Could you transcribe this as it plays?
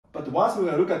But once we're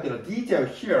going to look at the detail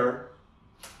here,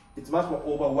 it's much more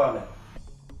overwhelming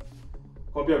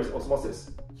compared with osmosis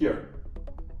here.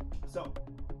 So,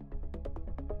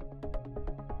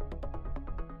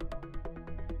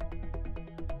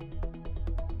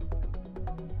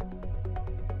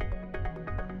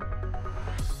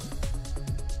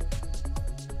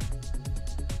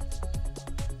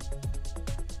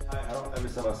 I'm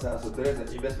Mr. Masa. So today's an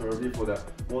investment review for the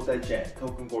Multichain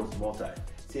token called Multi.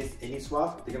 Since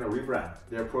AnySwap, they're gonna rebrand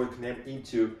their product name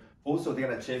into, also they're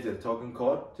gonna change the token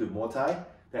code to Multi.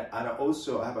 And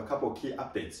also I have a couple of key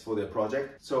updates for their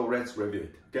project. So let's review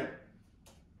it, okay?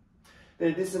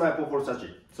 Then this is my portfolio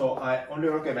strategy. So I only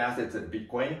allocate my assets in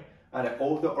Bitcoin and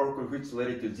all the oracle which is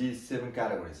related to these 7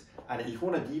 categories. And if you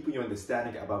want to deepen your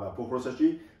understanding about my portfolio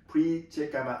strategy, please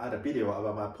check out my other video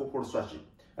about my portfolio strategy.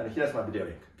 And here's my video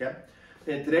link, okay?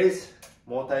 Then today's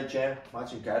multi-chain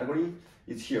matching category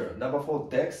is here. Number 4,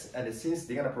 DEX, and since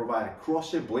they're gonna provide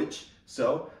cross-chain bridge,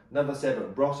 so number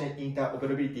 7, blockchain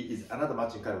interoperability is another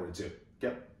matching category too,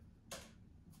 okay?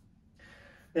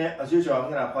 Then as usual, I'm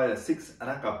gonna apply the 6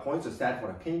 anchor points to stand for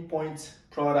the pain points,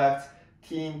 product,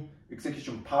 team,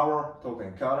 execution power, token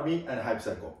economy, and hype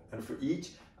cycle. And for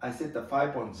each, I set the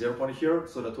 5.0 point here,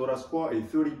 so the total score is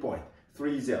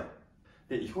 30.30.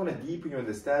 If you want to deepen your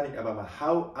understanding about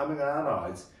how I'm going to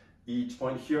analyze each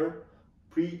point here,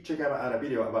 please check out my other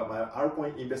video about my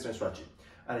altcoin investment strategy.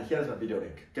 And here's my video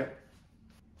link, okay?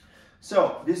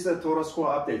 So this is the total score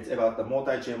update about the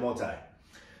multi-chain multi.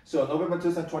 So November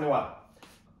 2021,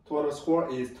 total score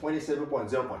is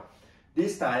 27.0 point.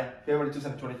 This time, February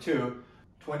 2022,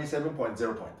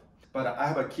 27.0 point. But I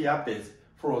have a key updates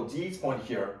for these points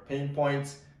here, pain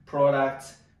points,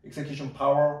 products, execution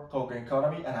power, token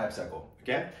economy, and hype cycle.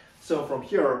 Okay, so from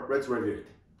here, let's review it,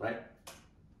 right?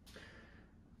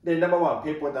 Then number 1,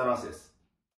 pain point analysis.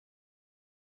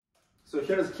 So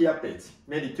here's key updates,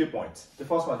 mainly 2 points. The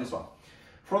first one, this one.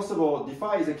 First of all,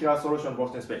 DeFi is a killer solution in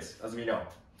blockchain space, as we know.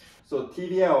 So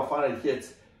TVL finally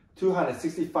hits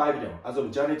 265 billion as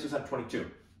of January 2022.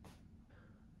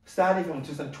 Starting from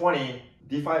 2020,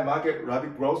 DeFi market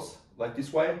rapid growth like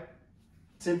this way.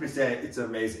 Simply say it's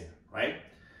amazing, right?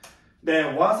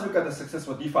 Then once you look at the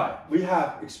successful DeFi, we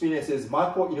have experiences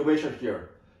multiple innovation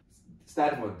here.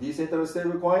 Starting from decentralized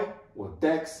stablecoin, or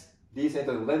DEX,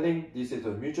 decentralized lending,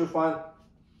 decentralized mutual fund,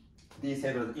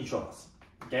 decentralized insurance.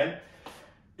 Okay?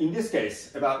 In this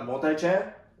case, about multi-chain,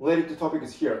 related to topic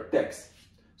is here, DEX.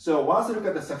 So once you look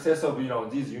at the success of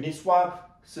these Uniswap,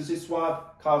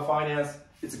 SushiSwap, car finance,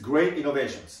 it's great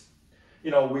innovations.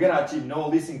 We're gonna achieve no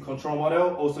leasing control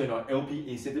model, also LP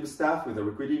incentive stuff with the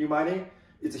liquidity mining.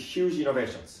 It's a huge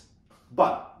innovations.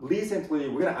 But recently,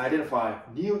 we're gonna identify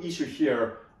new issue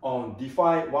here on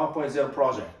DeFi 1.0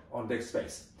 project on DEX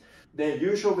space. Then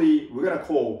usually, we're gonna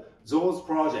call those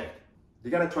projects,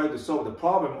 they're gonna try to solve the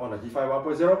problem on a DeFi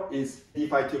 1.0 is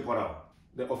DeFi 2.0.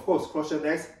 Then of course, CrossChain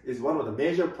DEX is one of the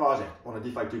major projects on a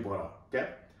DeFi 2.0, okay?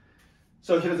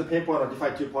 So here's the pain point on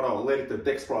DeFi 2.0 related to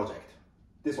DEX project.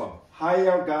 This one,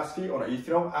 higher gas fee on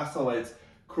Ethereum accelerates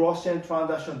cross-chain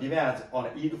transaction demands on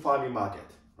the yield farming market,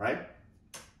 right?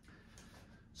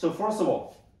 So first of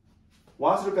all,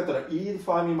 once you look at the yield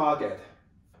farming market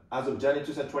as of January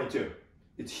 2022,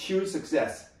 it's huge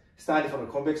success starting from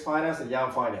the Convex Finance and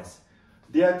Yam Finance.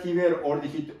 Their TVL already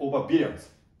hit over billions.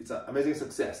 It's an amazing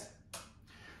success.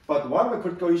 But one of the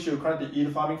critical issues currently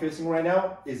yield farming facing right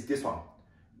now is this one,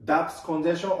 dApps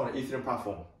congestion on the Ethereum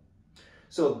platform.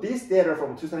 So this data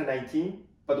from 2019,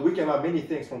 but we can have many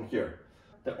things from here.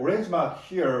 The orange mark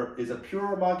here is a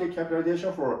pure market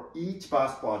capitalization for each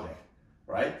BaaS project,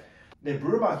 right? The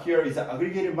blue mark here is the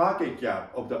aggregated market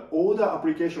cap of all the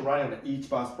application running on each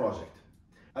BaaS project.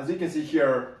 As you can see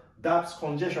here, dApps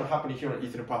congestion happening here on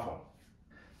Ethereum platform.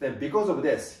 Then because of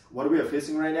this, what we are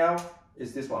facing right now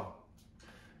is this one,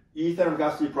 Ethereum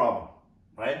gas fee problem,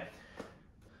 right?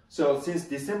 So since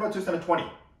December 2020,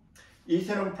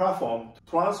 Ethereum platform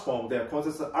transformed their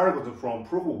consensus algorithm from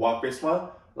proof of work based one,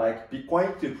 like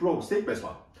Bitcoin, to proof of stake based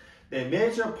one. The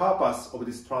major purpose of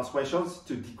these transformations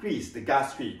to decrease the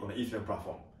gas fee on the Ethereum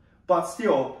platform. But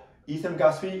still, Ethereum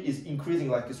gas fee is increasing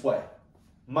like this way,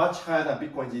 much higher than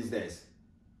Bitcoin these days.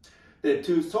 Then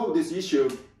to solve this issue,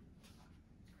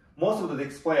 most of the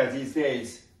DEX players these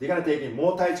days, they're gonna take a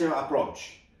multi-chain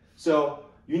approach. So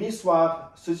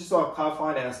Uniswap, SushiSwap, car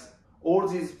finance, all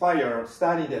these players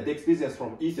starting their DEX business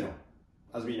from Ethereum,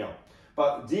 as we know.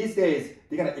 But these days,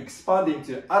 they're gonna expand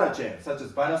into other chains, such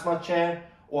as Binance Smart Chain,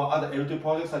 or other L2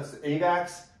 projects such as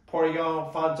AVAX,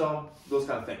 Polygon, Phantom, those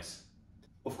kind of things.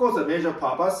 Of course, the major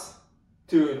purpose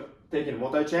to take in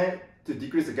multi-chain to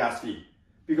decrease the gas fee.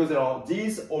 because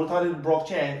these alternative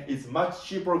blockchain is much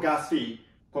cheaper gas fee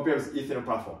compared with Ethereum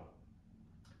platform.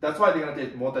 That's why they're going to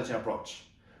take multi-chain approach.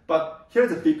 But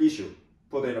here's a big issue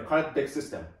for the current DEX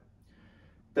system.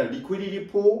 The liquidity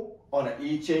pool on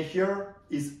each chain here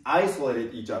is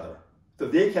isolated each other, so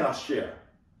they cannot share.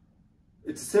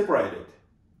 It's separated.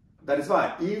 That is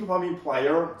why even farming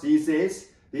player these days,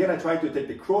 they're going to try to take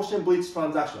the cross-chain bridge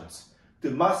transactions to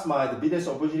maximize the business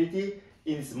opportunity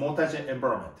in this multi-chain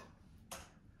environment.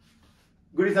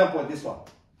 Good example is this one.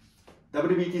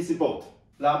 WBTC bot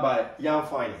run by Young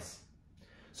Finance.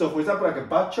 So for example, like a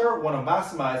butcher want to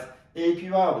maximize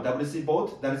APY of WC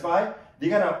bot. That is why they're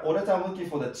going to all the time looking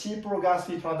for the cheaper gas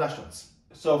fee transactions.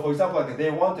 So for example, like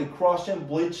they want to cross-chain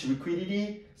bridge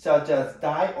liquidity such as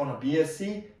DAI on a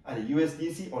BSC and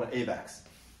USDC on an AVAX.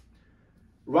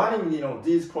 Running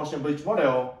these cross-chain bridge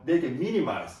model, they can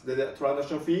minimize the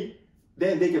transaction fee,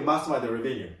 then they can maximize the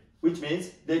revenue, which means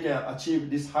they can achieve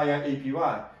this higher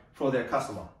APY for their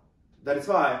customer. That is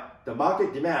why the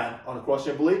market demand on a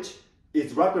cross-chain bridge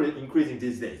is rapidly increasing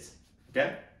these days.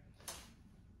 Okay?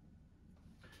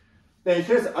 Then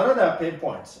here's another pain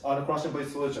point on cross-chain bridge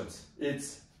solutions.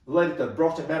 It's related to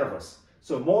blockchain metaverse.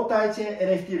 So multi-chain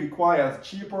NFT requires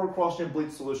cheaper cross-chain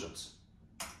bridge solutions.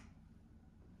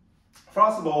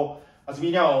 First of all, as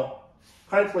we know,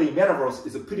 currently metaverse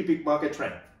is a pretty big market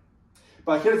trend.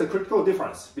 But here's a critical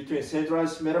difference between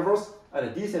centralized metaverse and a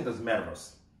decentralized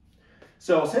metaverse.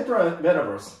 So centralized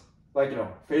metaverse, like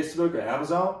Facebook and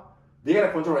Amazon, they're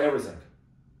gonna control everything.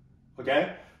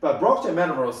 Okay? But blockchain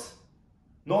metaverse,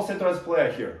 no centralized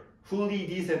player here, fully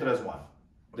decentralized one.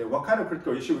 Okay, what kind of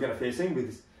critical issue we're gonna facing with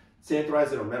this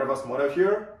centralized metaverse model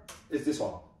here is this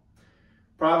one.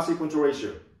 Privacy control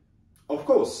issue. Of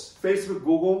course, Facebook,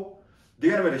 Google,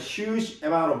 they're gonna make a huge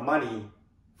amount of money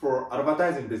for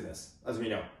advertising business, as we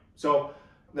know. So,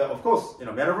 of course,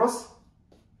 metaverse,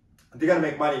 they're gonna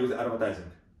make money with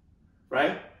advertising,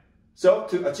 right? So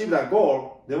to achieve that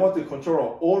goal, they want to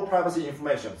control all privacy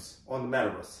informations on the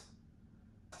metaverse.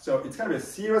 So it's gonna be a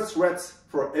serious threat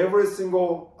for every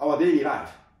single our daily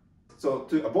life. So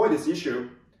to avoid this issue,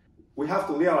 we have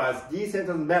to realize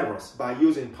decentralized metaverse by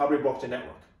using public blockchain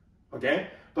network. Okay?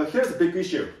 But here's a big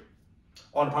issue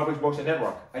on public blockchain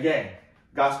network. Again,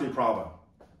 gas fee problem.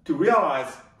 To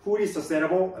realize fully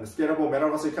sustainable and scalable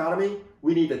metaverse economy,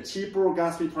 we need a cheaper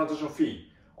gas fee transaction fee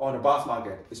on the BaaS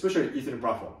market, especially Ethereum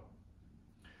platform.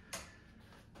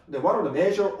 One of the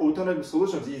major alternative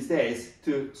solutions these days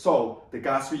to solve the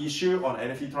gas fee issue on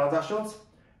NFT transactions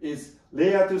is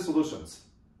layer 2 solutions.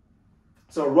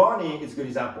 So Ronnie is a good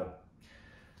example.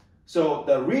 So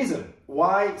the reason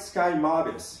why Sky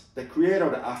Marvis, the creator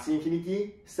of the Axie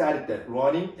Infinity, started the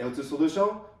Ronnie L2 solution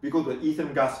because of the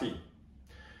Ethereum gas fee.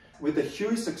 With the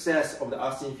huge success of the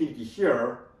Axie Infinity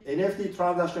here, NFT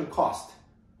transaction cost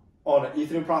on the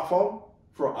Ethereum platform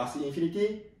for Axie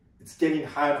Infinity, it's getting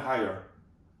higher and higher.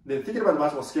 Then thinking about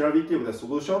much more scalability of the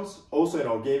solutions, also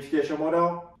gamification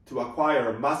model to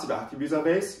acquire massive active user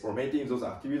base or maintain those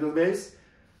active user base,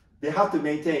 they have to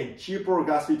maintain cheaper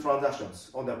gas fee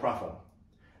transactions on their platform.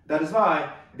 That is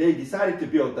why they decided to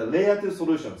build the layer 2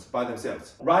 solutions by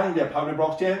themselves, running their public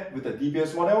blockchain with the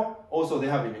DBS model. Also, they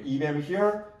have an EVM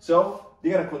here, so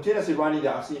they're going to continuously running the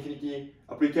Axie Infinity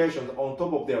applications on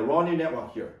top of their Ronnie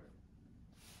network here.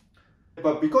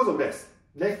 But because of this,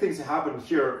 next things happen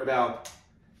here about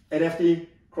NFT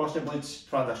cross-chain bridge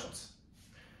transactions.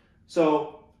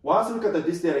 So once we look at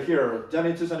this data here,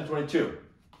 January 2022,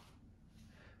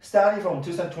 starting from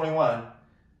 2021,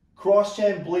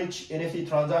 cross-chain bridge NFT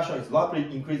transaction is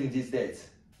rapidly increasing these days.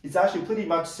 It's actually pretty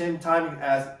much same timing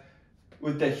as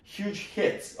with the huge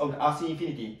hits of the Axie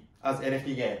Infinity as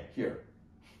NFT game here.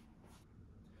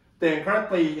 Then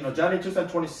currently, January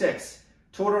 2026,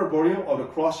 total volume of the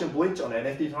cross-chain bridge on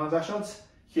NFT transactions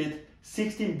hit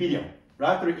 16 billion,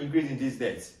 rapidly increasing these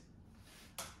days.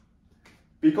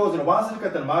 Because once you look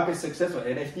at the market success of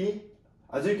NFT,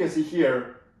 as you can see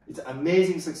here, it's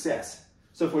amazing success.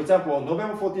 So for example, on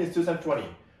November 14th, 2020,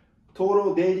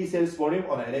 total daily sales volume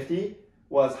on NFT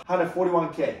was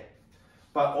 141K.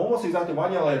 But almost exactly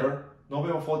 1 year later,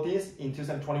 November 14th in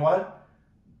 2021,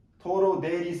 total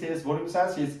daily sales volume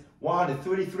size is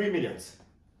 133 millions.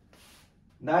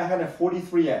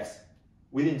 943x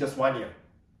within just 1 year.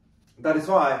 That is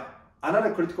why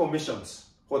another critical missions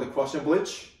for the cross-chain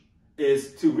bridge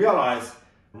is to realize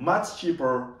much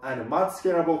cheaper and much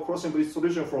scalable cross-chain bridge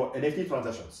solution for NFT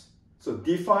transactions. So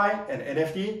DeFi and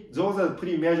NFT, those are the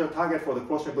pretty major target for the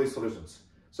cross-chain bridge solutions.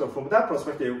 So from that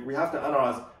perspective, we have to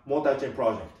analyze multi-chain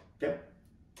project. Okay.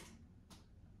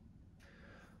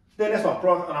 Then next one,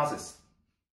 product analysis.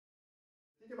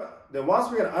 Think about the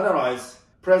once we can analyze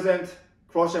present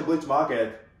cross-chain bridge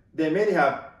market, they mainly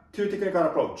have two technical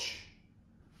approach.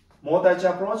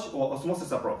 Multi-chain approach or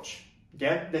osmosis approach.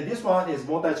 Okay? Then this one is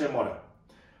multi-chain model.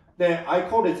 Then I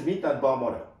call it meat and bar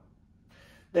model.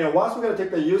 Then once we're going to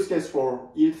take the use case for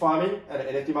yield farming and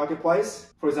NFT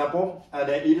marketplace, for example, and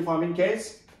the yield farming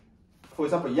case, for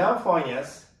example, Young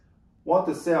Finance want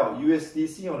to sell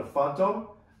USDC on the Phantom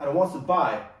and wants to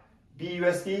buy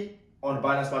BUSD on the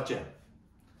Binance Smart Chain.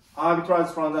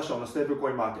 Arbitrage transaction on the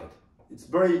stablecoin market. It's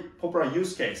very popular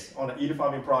use case on the yield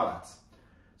farming products.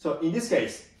 So in this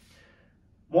case,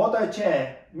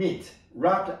 multi-chain meet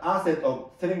wrapped asset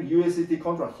of selling USDT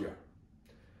contract here.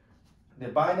 The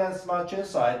Binance Smart Chain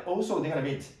side also they're gonna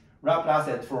meet wrapped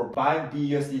asset for buying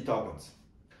BUSD tokens.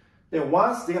 Then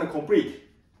once they're gonna complete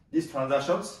these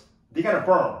transactions, they're gonna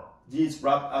burn these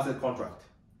wrapped asset contract.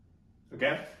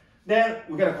 Okay? Then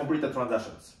we're gonna complete the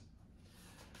transactions.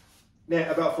 Then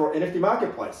about for NFT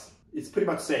marketplace, it's pretty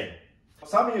much the same.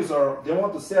 Some user they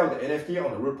want to sell the NFT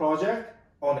on the root project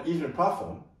on the Ethereum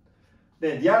platform.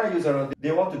 Then the other user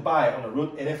they want to buy on the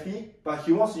root NFT, but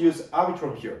he wants to use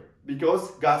Arbitrum here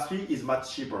because gas fee is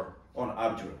much cheaper on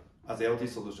Arbitrum as LT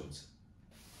solutions.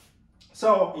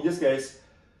 So in this case,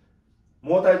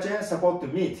 multi-chain support to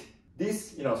meet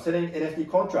this selling NFT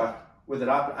contract with the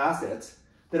wrapped assets.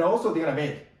 Then also they're gonna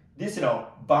make this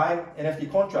buying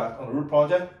NFT contract on the root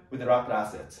project with the wrapped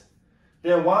assets.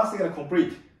 Then once they're gonna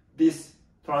complete these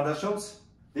transactions,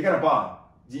 they're gonna burn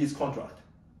these contract.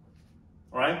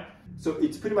 Alright? So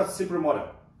it's pretty much a simple model.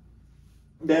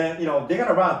 Then they're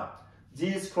gonna run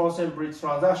these cross-chain bridge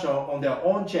transaction on their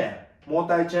own chain,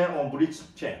 multi-chain on bridge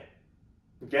chain.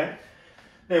 Okay?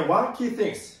 Then the one key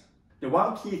things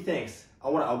I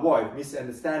want to avoid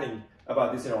misunderstanding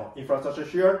about this infrastructure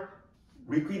here,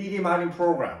 liquidity mining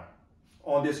program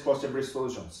on these cross-chain bridge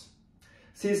solutions.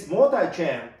 Since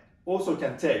multi-chain also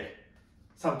can take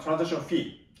some transaction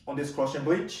fee on this cross-chain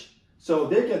bridge, so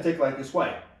they can take like this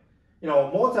way.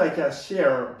 Multi can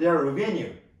share their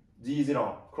revenue, these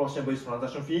cross-chain bridge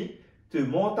transaction fee, to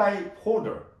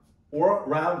multi-holder or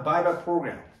round buyback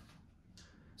program.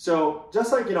 So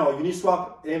just like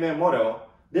Uniswap AMM model,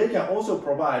 they can also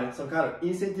provide some kind of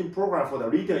incentive program for the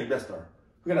retail investor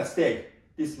who are gonna stake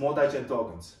these multi-chain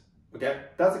tokens. Okay,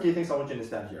 that's the key things I want you to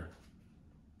understand here.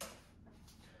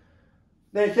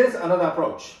 Then here's another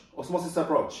approach, osmosis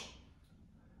approach.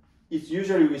 It's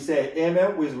usually we say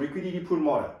AMM with liquidity pool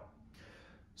model.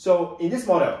 So in this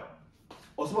model,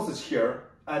 osmosis here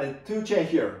and two chain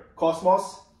here,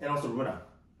 Cosmos and also Luna.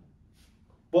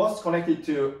 Both connected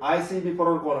to ICB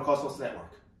protocol on Cosmos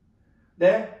network.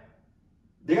 Then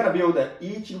they're gonna build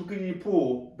each liquidity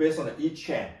pool based on each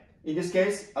chain. In this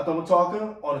case, Atom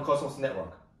token on the Cosmos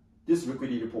network. This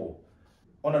liquidity pool.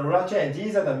 On the Luna chain,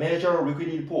 these are the major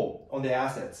liquidity pool on the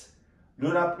assets.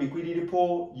 Luna liquidity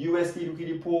pool, USD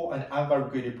liquidity pool, and Anchor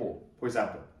liquidity pool, for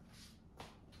example.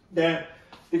 Then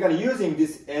they're gonna using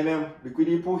this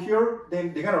liquidity pool here,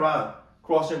 then they're gonna run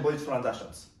cross-chain bridge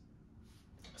transactions.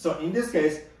 So in this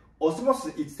case,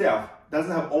 Osmosis itself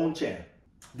doesn't have own chain.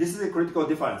 This is a critical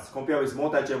difference compared with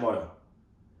multi-chain model.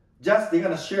 Just they're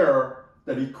gonna share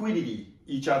the liquidity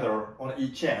each other on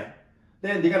each chain,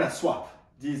 then they're gonna swap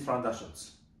these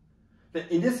transactions. Then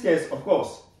in this case, of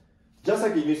course, just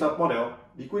like the Uniswap model,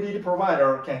 liquidity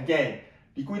provider can gain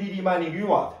liquidity mining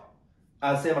reward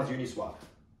as same as Uniswap.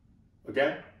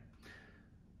 Okay?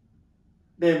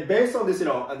 Then based on this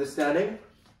understanding,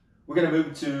 we're gonna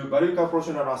move to value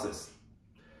calculation analysis.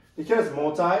 Here's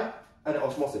multi and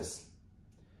osmosis.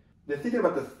 Then thinking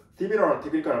about the similar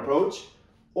technical approach,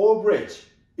 Bridge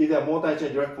is a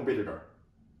multi-chain direct competitor.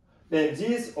 Then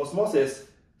these osmosis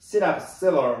Synapse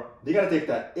seller, they're gonna take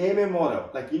the AMM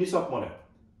model, like Uniswap model.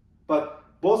 But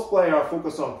both players are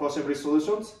focused on cross-chain bridge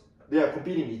solutions. They are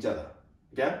competing each other.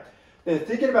 Okay? Then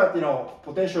thinking about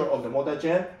potential of the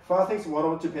multi-chain, first things we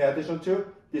want to pay attention to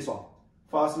this one,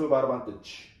 fast mover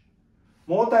advantage.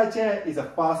 Multi-chain is a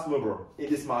fast mover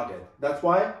in this market. That's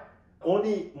why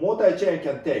only multi-chain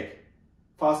can take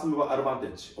fast mover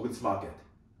advantage of this market.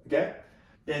 Okay?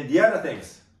 Then the other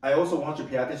things I also want you to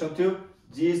pay attention to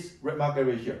this red market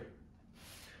right here.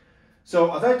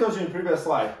 So as I told you in the previous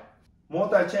slide,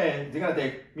 multi-chain they're gonna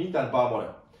take mint and bar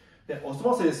model. Then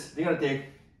osmosis they're gonna take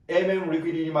AMM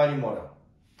liquidity mining model.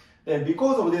 Then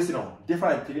because of this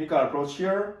different technical approach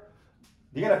here,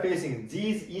 they're gonna facing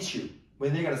these issues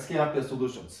when they're gonna scale up their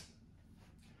solutions.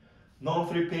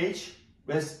 Non-free page,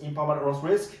 less impermanent loss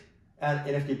risk, and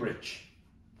NFT bridge.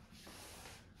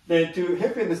 Then to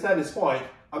help you understand this point,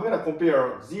 I'm gonna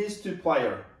compare these two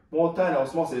players, multi and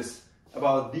osmosis,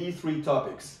 about these three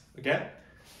topics. Okay?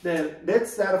 Then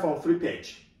let's start from free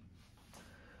page.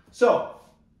 So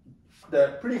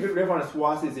the pretty good reference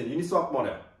for us is in Uniswap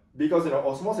model, because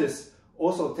Osmosis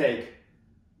also take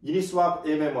Uniswap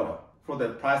AMM model for the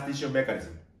price decision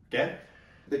mechanism. Okay,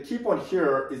 the key point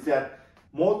here is that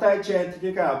multi-chain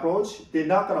technical approach, they're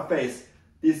not gonna face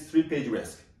this three-page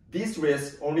risk. This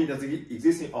risk only does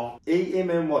exist on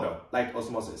AMM model like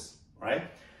Osmosis, right?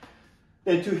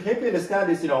 Then to help you understand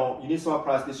this, Uniswap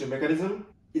price decision mechanism,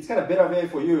 it's kind of better way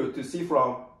for you to see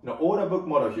from order book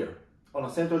model here on a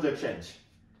central exchange.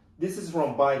 This is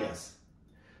from Binance.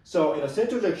 So in a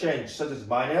central exchange such as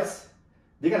Binance,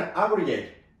 they're gonna aggregate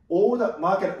all the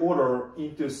market order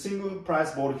into a single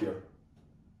price board here.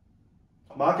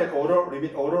 Market order,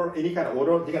 limit order, any kind of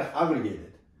order, they're gonna aggregate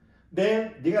it.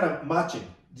 Then they're gonna matching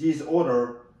these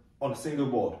order on a single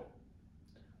board.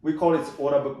 We call it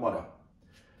order book model.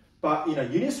 But in a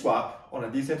Uniswap on a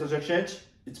decentralized exchange,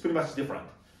 it's pretty much different.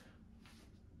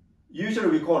 Usually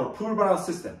we call a pool balance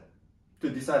system to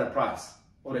decide the price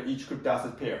of each crypto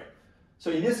asset pair.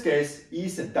 So in this case,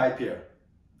 ETH and DAI pair,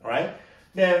 all right?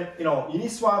 Then,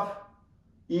 Uniswap,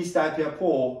 ETH DAI pair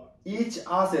pool, each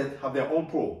asset have their own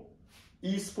pool.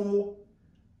 ETH pool,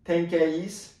 10K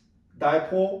ETH, DAI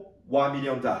pool, 1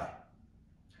 million DAI.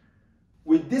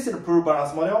 With this in a pool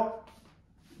balance model,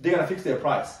 they're gonna fix their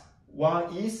price.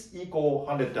 1 ETH equal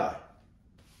 100 DAI.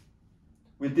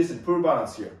 With this in pool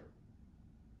balance here.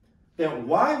 Then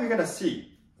why we're gonna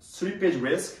see three-page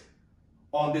risk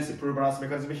on this pool balance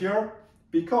mechanism here?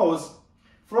 Because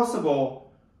first of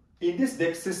all, in this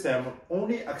DEX system,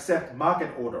 only accept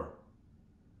market order,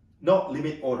 not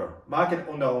limit order, market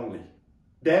order only.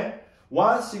 Then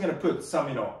once you're gonna put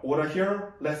some order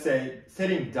here, let's say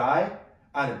selling DAI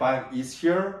and buying ETH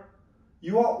here,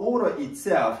 your order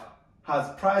itself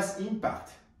has price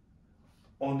impact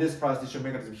on this price decision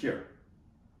mechanism here.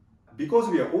 Because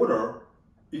of your order,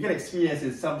 you can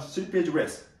experience some slippage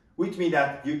risk, which means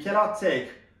that you cannot take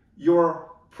your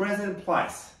present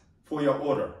price for your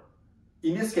order.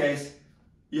 In this case,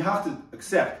 you have to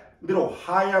accept a little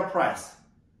higher price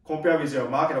compared with your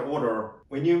market order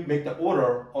when you make the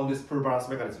order on this pool balance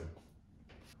mechanism,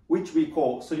 which we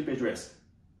call slippage risk.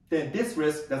 Then this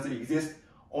risk doesn't exist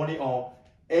only on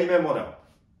AMM model.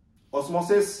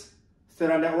 Osmosis,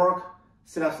 Stellar Network,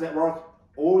 Synapse Network,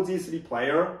 all these three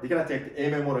players, they're gonna take the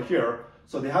AMM model here,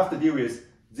 so they have to deal with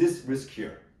this risk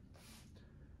here.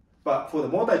 But for the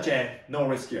multi-chain, no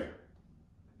risk here.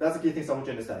 That's the key things I want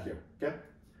you to understand here, okay?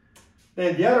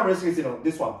 Then the other risk is,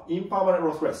 this one, impermanent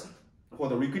loss risk for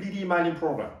the liquidity mining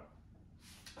program.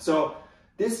 So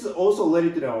this is also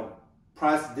related to the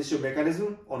price decision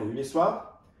mechanism on Uniswap.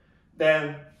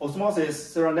 Then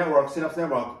Osmosis, Stellar Network, Synapse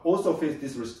Network also face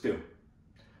this risk too.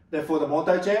 Then for the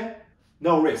multi-chain,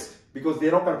 no risk because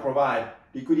they're not going to provide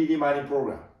liquidity mining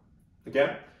program.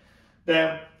 Okay?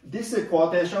 Then this is a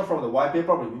quotation from the white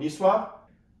paper of Uniswap.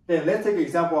 Then let's take an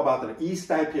example about the ETH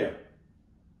DAI pair.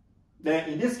 Then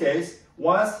in this case,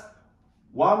 once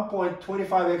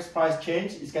 1.25x price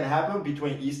change is going to happen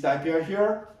between ETH DAI pair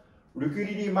here,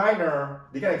 liquidity miner,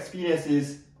 they're going to experience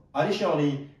is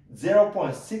additionally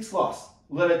 0.6 loss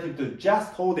relative to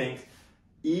just holding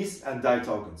ETH and DAI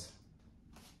tokens.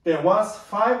 Then once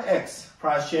 5x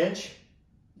price change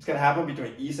is going to happen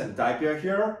between ETH and DAI pair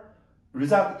here,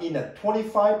 result in a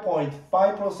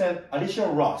 25.5%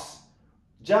 additional loss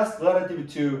just relative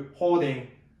to holding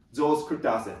those crypto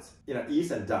assets in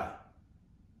ETH and DAI.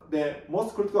 The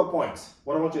most critical points,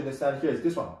 what I want you to understand here is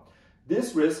this one.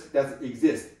 This risk does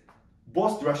exist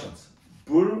both directions,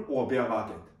 bull or bear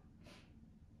market.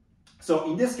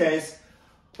 So in this case,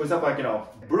 for example,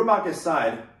 bull market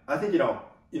side, I think, you're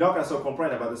not gonna so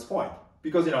complain about this point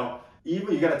because,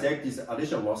 even you're gonna take this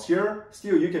additional loss here,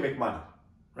 still you can make money,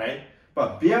 right?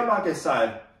 But bear market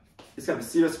side, it's gonna be a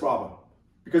serious problem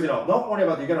because, not only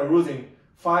about you're gonna losing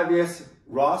 5 years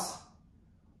loss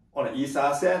on an ETH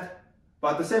asset,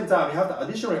 but at the same time, you have to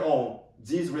additionally own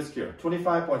these risks here,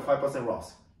 25.5%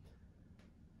 loss.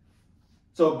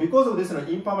 So because of this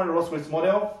impermanent loss risk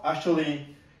model,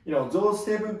 actually, those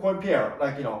stablecoin pair,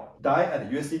 like, DAI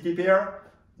and USDT pair,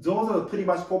 those are pretty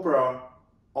much popular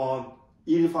on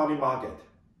yield farming market.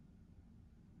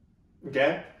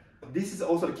 Okay? This is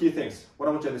also the key things, what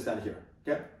I want you to understand here.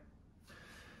 Okay?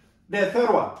 The third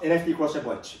one, NFT cross-chain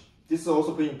pledge. This is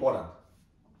also pretty important.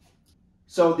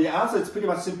 So the answer is pretty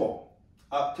much simple.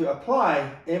 To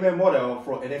apply AMM model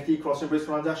for NFT cross-chain based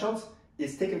transactions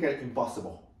is technically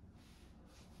impossible.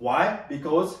 Why?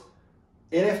 Because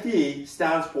NFT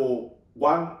stands for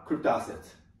one crypto asset.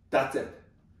 That's it.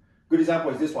 Good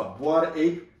example is this one, Bored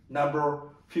Ape number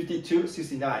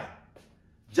 5269.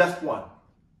 Just one.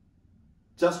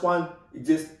 Just one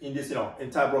exists in this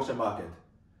entire blockchain market.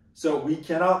 So we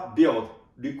cannot build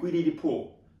liquidity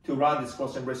pool to run these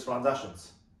cross-chain bridge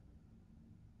transactions.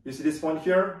 You see this point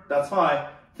here? That's why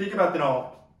think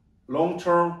about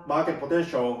long-term market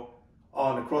potential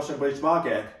on the cross-chain bridge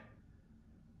market.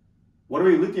 What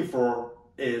we're looking for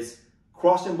is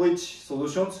cross-chain bridge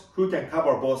solutions who can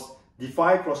cover both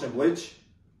DeFi cross-chain bridge,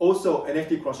 also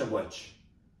NFT cross-chain bridge.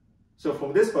 So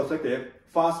from this perspective,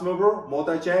 fast mover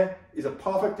multi-chain is a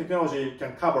perfect technology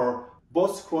can cover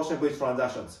both cross-chain bridge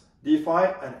transactions,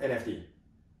 DeFi and NFT.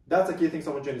 That's the key things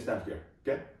I want you to understand here.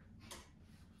 Okay.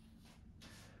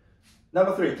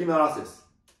 Number 3, team analysis.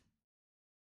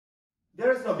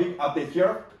 There is no big update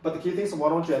here, but the key things I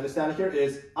want you to understand here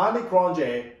is Andy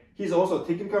Cronje, he's also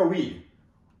technical lead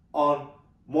on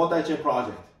multi-chain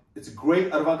project. It's a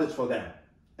great advantage for them.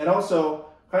 And also,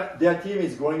 their team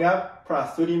is growing up,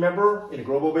 plus 30 members in a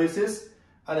global basis,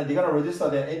 and then they're gonna register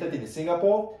their entity in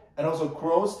Singapore, and also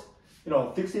closed,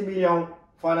 60 million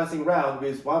financing round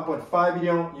with 1.5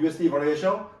 billion USD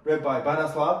valuation led by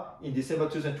Binance Lab in December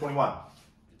 2021.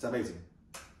 It's amazing.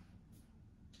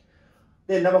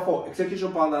 Then number 4,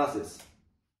 execution plan analysis.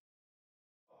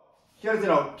 Here's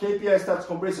KPI stats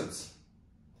comparisons.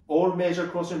 All major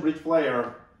cross-chain bridge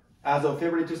player as of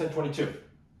February 2022.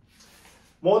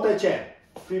 Multi-chain,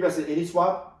 previously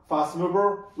AnySwap, fast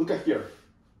mover, look at here.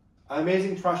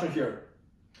 Amazing traction here.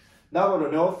 Number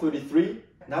of node 33,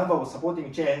 number of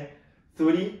supporting chain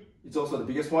 30, it's also the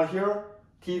biggest one here.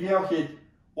 TVL hit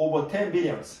over 10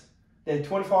 billions. Then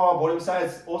 24-hour volume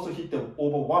size also hit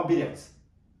over 1 billion.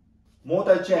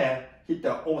 Multi-chain hit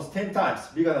almost 10 times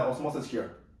bigger than Osmosis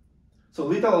here. So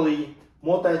literally,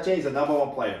 multi-chain is the number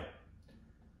 1 player.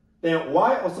 Then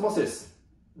why Osmosis?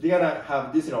 They're gonna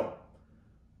have this,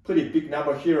 pretty big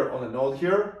number here on the node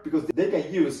here because they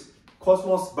can use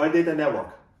Cosmos validator network.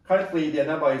 Currently, their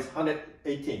number is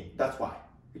 118. That's why.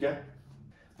 Okay.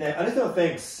 Then additional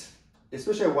things,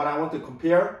 especially what I want to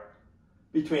compare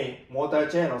between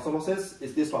multi-chain and Osmosis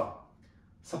is this one,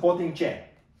 supporting chain.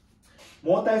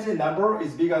 Multi-chain number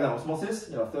is bigger than Osmosis,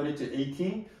 30 to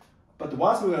 18. But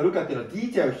once we're gonna look at the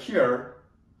detail here,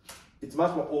 it's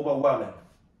much more overwhelming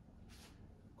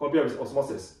compared with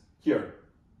Osmosis here.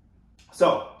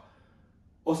 So,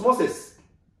 Osmosis,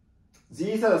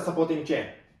 these are the supporting chain.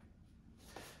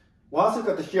 Once you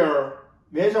look at here,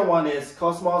 major one is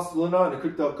Cosmos, Luna, and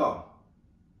Crypto.com.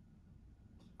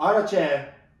 Other chain,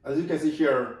 as you can see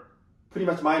here, pretty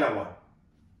much minor one.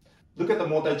 Look at the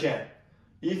multi-chain.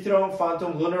 Ethereum,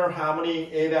 Phantom, Lunar,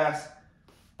 Harmony, AVAX,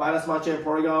 Binance Smart Chain,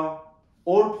 Polygon,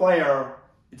 all player,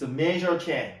 it's a major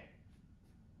chain.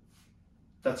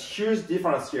 That's huge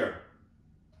difference here.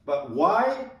 But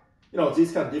why,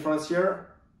 this kind of difference here,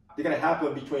 they're gonna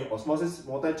happen between Osmosis,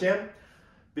 multi-chain,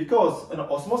 because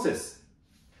Osmosis,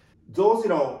 those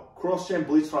cross-chain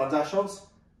bridge transactions,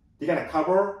 they're gonna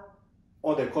cover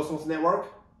on the Cosmos network.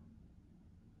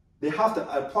 They have to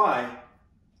apply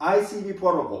ICV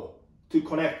protocol to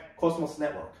connect Cosmos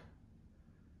network.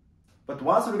 But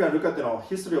once we're gonna look at the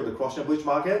history of the cross-chain bridge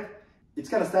market, it's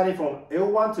kind of starting from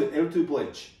L1 to L2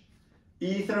 bridge,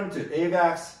 Ethereum to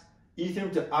AVAX,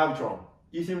 Ethereum to Arbitrum,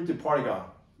 Ethereum to Polygon,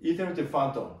 Ethereum to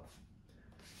Phantom.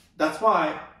 That's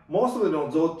why most of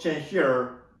those chains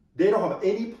here, they don't have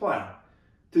any plan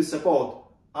to support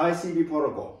ICV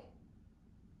protocol.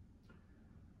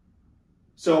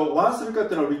 So once you look at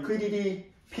the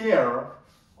liquidity pair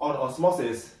on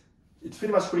Osmosis, it's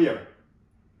pretty much clear.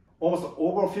 Almost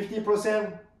over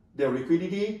 50% their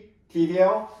liquidity,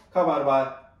 TVL, covered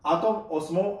by Atom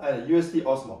Osmo and USD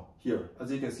Osmo here,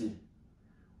 as you can see.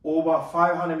 Over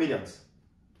 500 millions.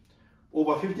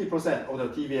 Over 50% of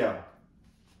the TVL.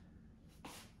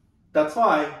 That's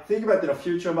why, think about the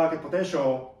future market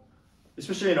potential,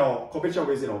 especially competition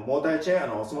with multi-chain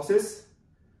and Osmosis.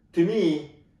 To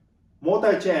me,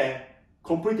 multi-chain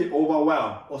completely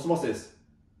overwhelmed Osmosis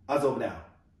as of now.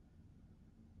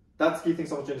 That's key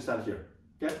things I want you to understand here.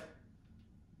 Okay?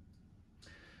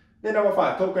 Then number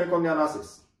 5, token economy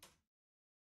analysis.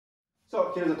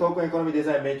 So here's the token economy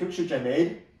design matrix which I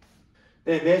made.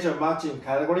 The major matching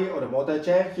category of the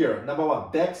multi-chain here. Number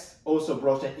 1, DEX, also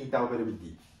blockchain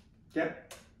interoperability. Okay?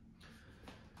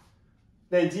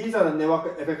 Then these are the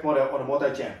network effect model on the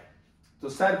multi-chain. So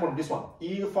starting from this one,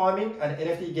 EU farming and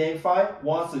NFT GameFi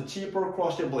wants a cheaper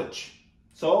cross-chain bridge.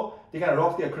 So they're gonna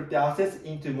lock their crypto assets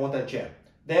into multi-chain.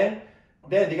 Then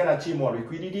they're gonna achieve more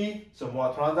liquidity, so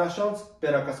more transactions,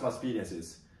 better customer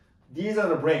experiences. These are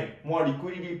the bring more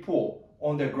liquidity pool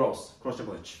on their growth cross-chain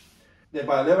bridge. Then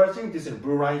by leveraging this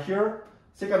blue line here,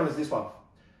 second one is this one,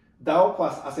 DAO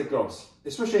plus asset growth.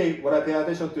 Especially what I pay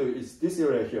attention to is this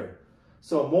area here.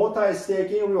 So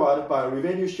multi-staking reward by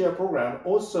revenue share program,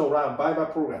 also run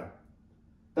buyback program.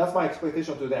 That's my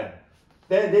expectation to them.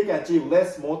 then they can achieve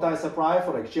less multi-supply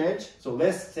for the exchange, so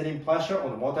less selling pressure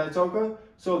on the multi-token,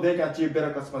 so they can achieve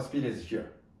better customer experience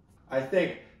here. I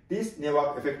think this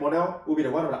network effect model will be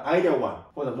one of the ideal one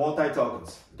for the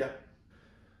multi-tokens. Okay.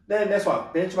 Then next one,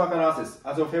 benchmark analysis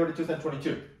as of February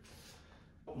 2022.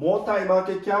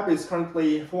 Multi-market cap is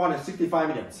currently 465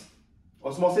 millions.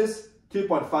 Osmosis,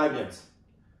 2.5 millions.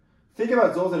 Think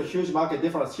about those huge market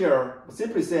difference here.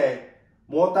 Simply say,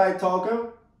 multi-token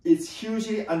is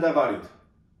hugely undervalued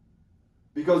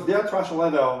because their threshold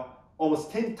level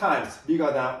almost 10 times bigger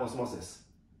than Osmosis.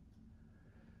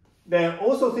 Then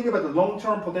also think about the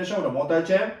long-term potential of the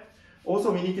multi-chain.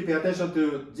 Also, we need to pay attention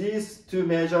to these two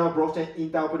major blockchain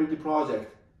interoperability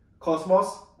projects,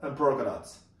 Cosmos and Polkadot.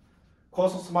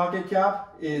 Cosmos market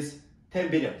cap is 10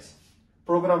 billions.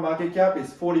 Polkadot market cap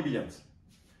is 40 billions.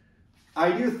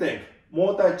 I do think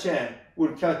multi-chain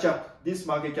will catch up this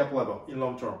market cap level in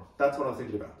long term. That's what I'm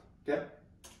thinking about. Okay.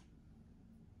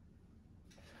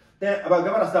 Then about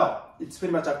governance DAO, it's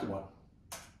pretty much active one.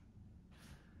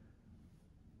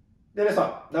 Then next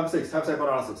one, number 6, hype cycle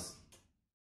analysis.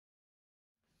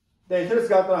 Then here's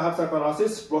Gartner hype cycle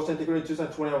analysis, blockchain technology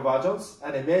 2021 versions,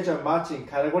 and a major matching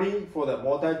category for the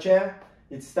multi-chain.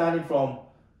 It's starting from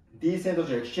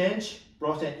decentralized exchange,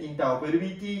 blockchain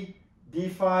interoperability,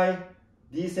 DeFi,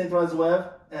 decentralized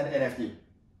web, and NFT.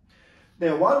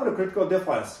 Then one of the critical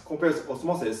difference compared to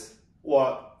Osmosis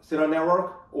or Stellar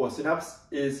Network or Synapse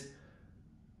is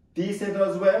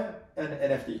decentralized web and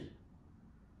NFT.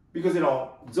 Because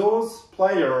those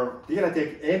players, they're gonna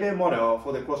take AMM model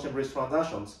for the cross-chain bridge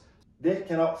transactions. They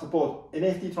cannot support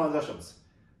NFT transactions.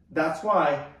 That's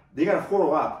why they're gonna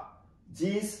follow up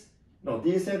these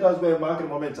decentralized web market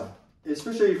momentum,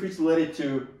 especially if it's related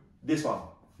to this one,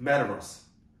 Metaverse.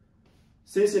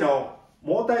 Since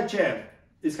multi-chain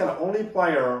is kind of only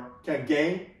player can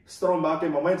gain strong market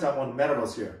momentum on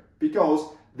Metaverse here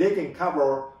because they can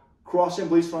cover cross-chain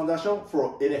bridge transaction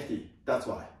for NFT. That's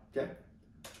why. Okay.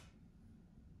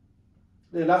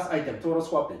 The last item, total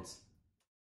swap bits.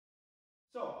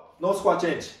 So no swap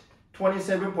change,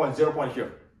 27.0 point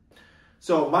here.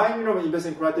 So my minimum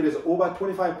investment criteria is over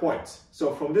 25 points.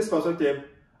 So from this perspective,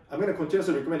 I'm going to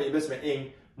continuously recommend investment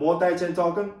in multi-chain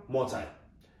token, multi.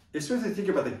 Especially think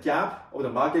about the gap of the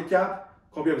market cap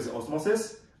compared with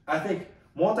Osmosis. I think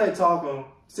multi-token,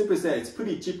 simply say it's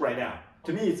pretty cheap right now.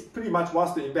 To me, it's pretty much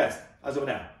worth to invest as of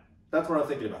now. That's what I'm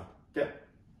thinking about. Okay.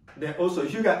 Then also,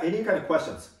 if you got any kind of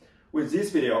questions with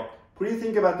this video, please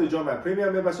think about to join my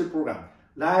premium membership program,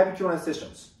 live Q&A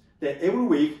sessions. Then every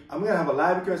week, I'm going to have a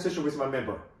live Q&A session with my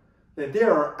member. Then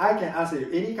there, I can answer you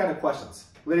any kind of questions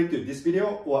related to this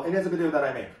video or any other video that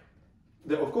I make.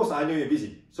 Then of course, I know you're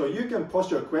busy, so you can post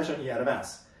your question in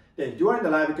advance. Then during the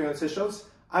live Q&A sessions,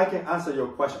 I can answer your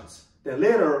questions. Then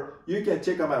later, you can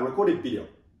check out my recorded video.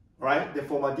 All right? Then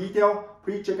for more detail,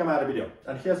 please check out my other video.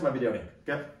 And here's my video link.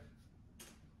 Okay?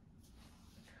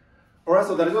 Alright,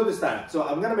 so that is all this time. So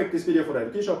I'm going to make this video for the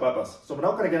educational purpose. So I'm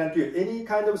not going to guarantee you any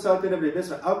kind of certain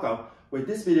investment outcome with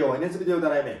this video or any video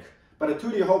that I make. But I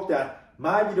truly hope that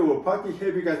my video will partly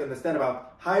help you guys understand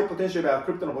about high potential about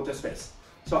crypto and blockchain space.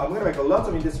 So I'm going to make a lot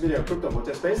of in this video crypto and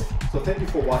blockchain space. So thank you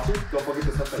for watching. Don't forget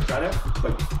to subscribe to the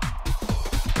channel. Bye.